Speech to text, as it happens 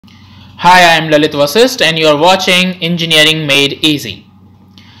Hi, I am Lalit Vasist and you are watching Engineering Made Easy.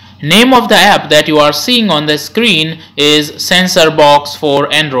 Name of the app that you are seeing on the screen is Sensor Box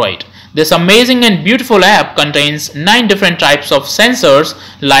for Android. This amazing and beautiful app contains 9 different types of sensors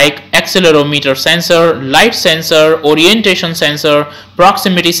like accelerometer sensor, light sensor, orientation sensor,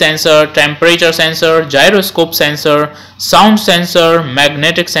 proximity sensor, temperature sensor, gyroscope sensor, sound sensor,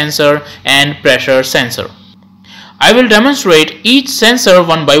 magnetic sensor, and pressure sensor. I will demonstrate each sensor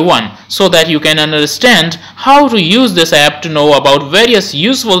one by one so that you can understand how to use this app to know about various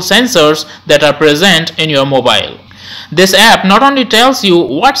useful sensors that are present in your mobile. This app not only tells you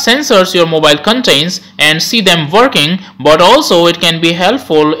what sensors your mobile contains and see them working, but also it can be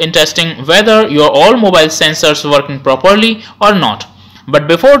helpful in testing whether your all mobile sensors working properly or not. But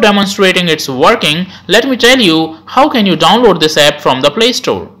before demonstrating its working, let me tell you how can you download this app from the Play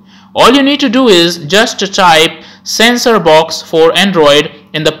Store. All you need to do is just type Sensor Box for Android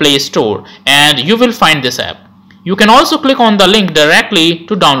in the Play Store and you will find this app. You can also click on the link directly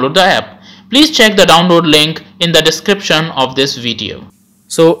to download the app. Please check the download link in the description of this video.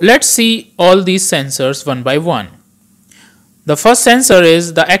 So let's see all these sensors one by one. The first sensor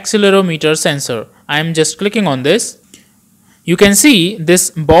is the accelerometer sensor. I am just clicking on this. You can see this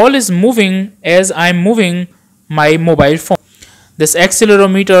ball is moving as I am moving my mobile phone. This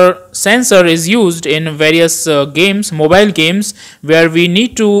accelerometer sensor is used in various games, mobile games, where we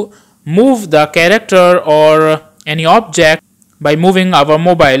need to move the character or any object by moving our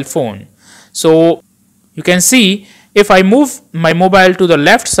mobile phone. So you can see if I move my mobile to the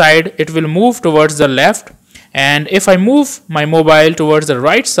left side, it will move towards the left, and if I move my mobile towards the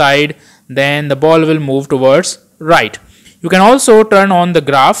right side, then the ball will move towards right. You can also turn on the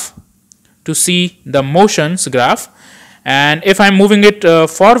graph to see the motions graph. And if I'm moving it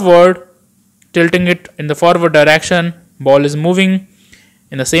forward, tilting it in the forward direction, ball is moving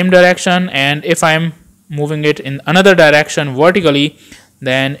in the same direction, and if I'm moving it in another direction vertically,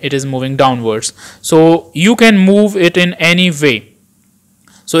 then it is moving downwards. So you can move it in any way.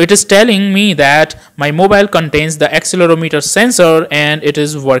 So it is telling me that my mobile contains the accelerometer sensor and it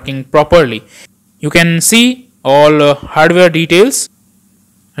is working properly. You can see all hardware details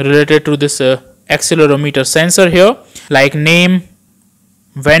related to this accelerometer sensor here, like name,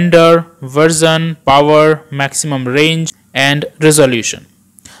 vendor, version, power, maximum range, and resolution.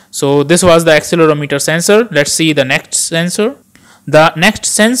 So this was the accelerometer sensor. Let's see the next sensor. The next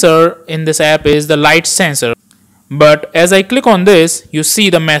sensor in this app is the light sensor. But as I click on this, you see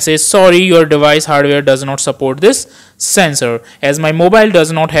the message, sorry, your device hardware does not support this sensor. As my mobile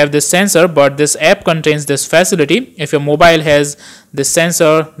does not have this sensor, but this app contains this facility. If your mobile has this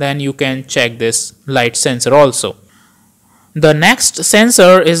sensor, then you can check this light sensor also. The next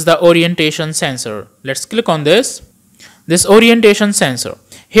sensor is the orientation sensor. Let's click on this. This orientation sensor.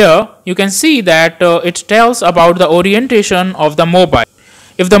 Here you can see that it tells about the orientation of the mobile.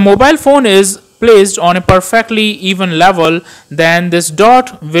 If the mobile phone is placed on a perfectly even level, then this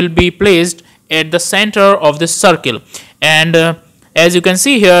dot will be placed at the center of this circle. And as you can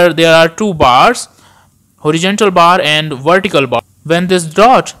see here, there are two bars, horizontal bar and vertical bar. When this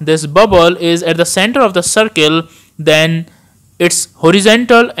dot, this bubble is at the center of the circle, then its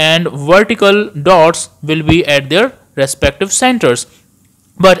horizontal and vertical dots will be at their respective centers.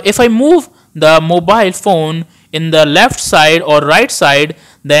 But if I move the mobile phone in the left side or right side,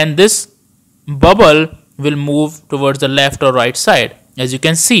 then this bubble will move towards the left or right side, as you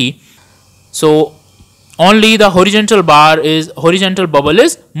can see. So only the horizontal bubble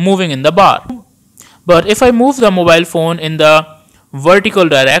is moving in the bar. But if I move the mobile phone in the vertical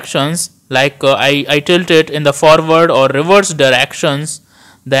directions, like I tilt it in the forward or reverse directions,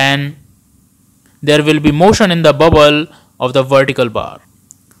 then there will be motion in the bubble of the vertical bar.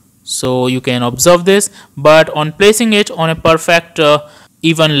 So you can observe this, but on placing it on a perfect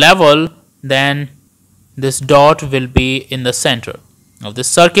even level, then this dot will be in the center of this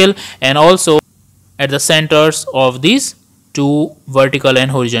circle and also at the centers of these two vertical and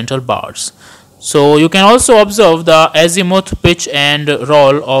horizontal bars. So you can also observe the azimuth, pitch and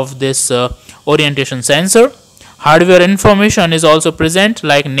roll of this orientation sensor. Hardware information is also present,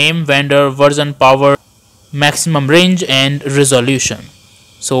 like name, vendor, version, power, maximum range and resolution.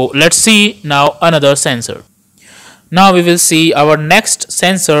 So let's see now another sensor. Now we will see our next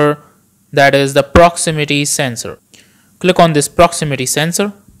sensor, that is the proximity sensor. Click on this proximity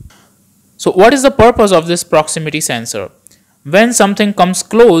sensor. So what is the purpose of this proximity sensor? When something comes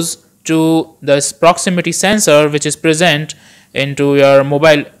close to this proximity sensor which is present into your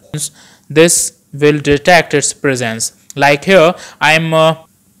mobile, this will detect its presence. Like here, I am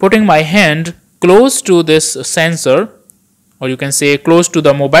putting my hand close to this sensor or you can say close to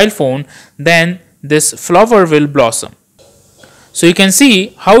the mobile phone, then this flower will blossom. So you can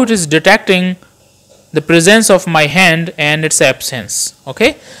see how it is detecting the presence of my hand and its absence.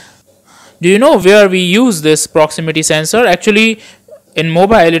 Okay. Do you know where we use this proximity sensor? Actually, in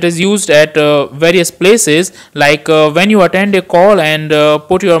mobile it is used at various places, like when you attend a call and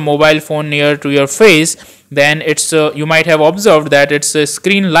put your mobile phone near to your face, then it's you might have observed that its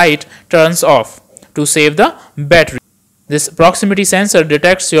screen light turns off to save the battery. This proximity sensor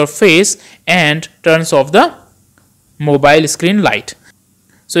detects your face and turns off the mobile screen light.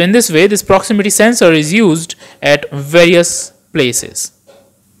 So in this way, this proximity sensor is used at various places.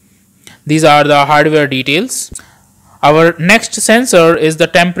 These are the hardware details. Our next sensor is the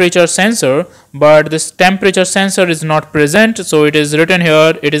temperature sensor, but this temperature sensor is not present, so it is written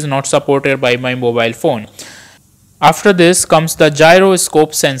here, it is not supported by my mobile phone. After this comes the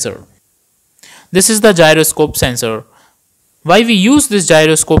gyroscope sensor. This is the gyroscope sensor. Why we use this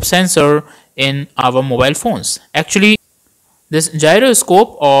gyroscope sensor in our mobile phones? Actually, this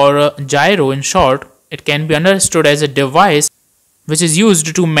gyroscope, or gyro in short, it can be understood as a device which is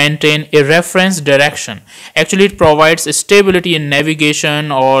used to maintain a reference direction. Actually, it provides stability in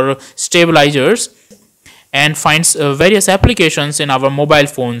navigation or stabilizers and finds various applications in our mobile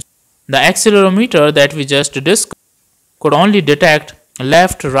phones. The accelerometer that we just discussed could only detect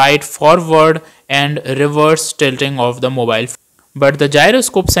left, right, forward and reverse tilting of the mobile phone. But the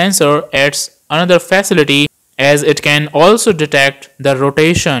gyroscope sensor adds another facility, as it can also detect the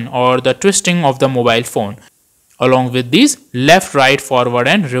rotation or the twisting of the mobile phone, along with these left, right, forward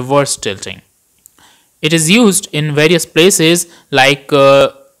and reverse tilting. It is used in various places, like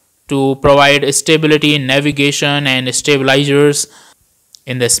to provide stability in navigation and stabilizers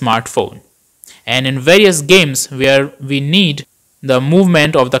in the smartphone, and in various games where we need the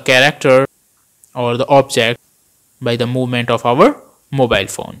movement of the character or the object by the movement of our mobile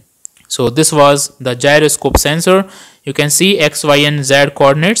phone. So this was the gyroscope sensor. You can see X, Y and Z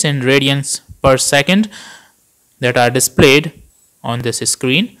coordinates in radians per second that are displayed on this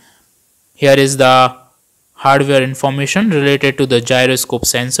screen. Here is the hardware information related to the gyroscope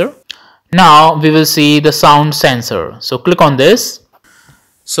sensor. Now we will see the sound sensor. So click on this.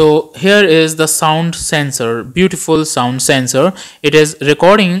 So here is the sound sensor, beautiful sound sensor. It is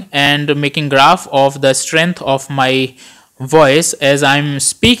recording and making graph of the strength of my voice as I'm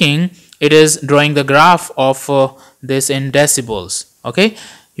speaking. It is drawing the graph of this in decibels. Okay,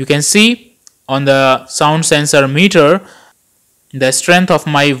 you can see on the sound sensor meter the strength of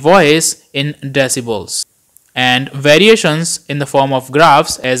my voice in decibels, and variations in the form of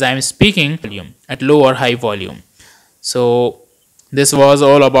graphs as I'm speaking at low or high volume. So this was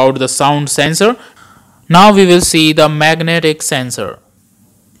all about the sound sensor. Now we will see the magnetic sensor.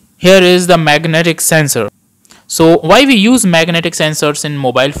 Here is the magnetic sensor. So why we use magnetic sensors in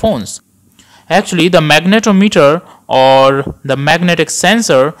mobile phones? Actually, the magnetometer or the magnetic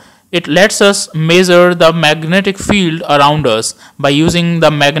sensor, it lets us measure the magnetic field around us by using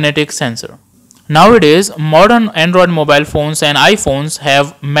the magnetic sensor. Nowadays, modern Android mobile phones and iPhones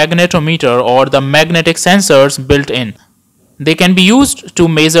have magnetometer or the magnetic sensors built in. They can be used to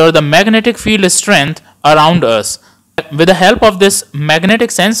measure the magnetic field strength around us. With the help of this magnetic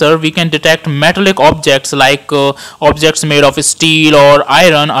sensor, we can detect metallic objects like objects made of steel or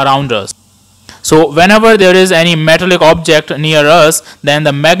iron around us. So whenever there is any metallic object near us, then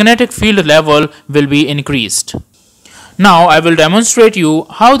the magnetic field level will be increased. Now I will demonstrate you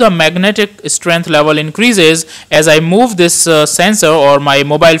how the magnetic strength level increases as I move this sensor or my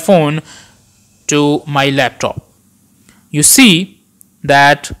mobile phone to my laptop. You see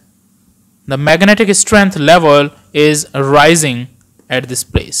that the magnetic strength level is rising at this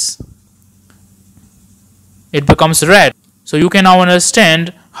place. It becomes red. So you can now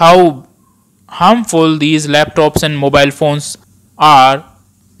understand how harmful these laptops and mobile phones are,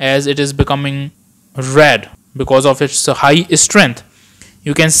 as it is becoming red because of its high strength.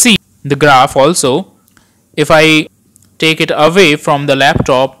 You can see the graph also. If I take it away from the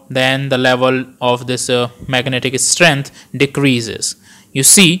laptop, then the level of this magnetic strength decreases. You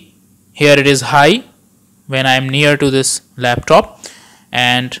see here it is high when I am near to this laptop,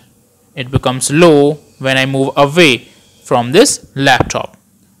 and it becomes low when I move away from this laptop.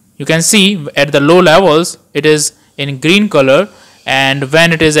 You can see at the low levels it is in green color, and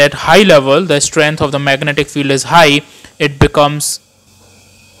when it is at high level, the strength of the magnetic field is high, it becomes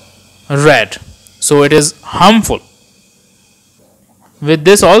red. So it is harmful. With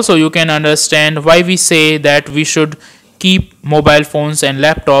this also you can understand why we say that we should keep mobile phones and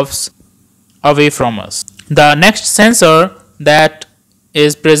laptops away from us. The next sensor that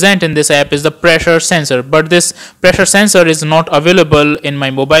is present in this app is the pressure sensor, but this pressure sensor is not available in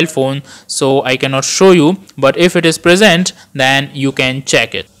my mobile phone, so I cannot show you, but if it is present then you can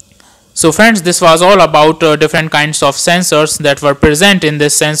check it. So friends, this was all about different kinds of sensors that were present in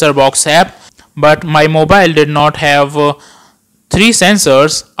this sensor box app, but my mobile did not have 3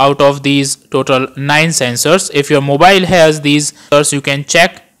 sensors out of these total 9 sensors. If your mobile has these sensors, you can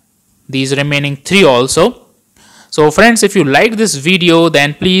check these remaining 3 also. So friends, if you liked this video,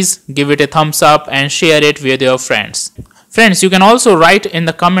 then please give it a thumbs up and share it with your friends. Friends, you can also write in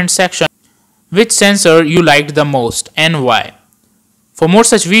the comment section which sensor you liked the most and why. For more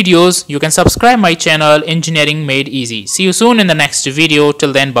such videos, you can subscribe my channel Engineering Made Easy. See you soon in the next video.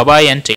 Till then, bye bye and take care.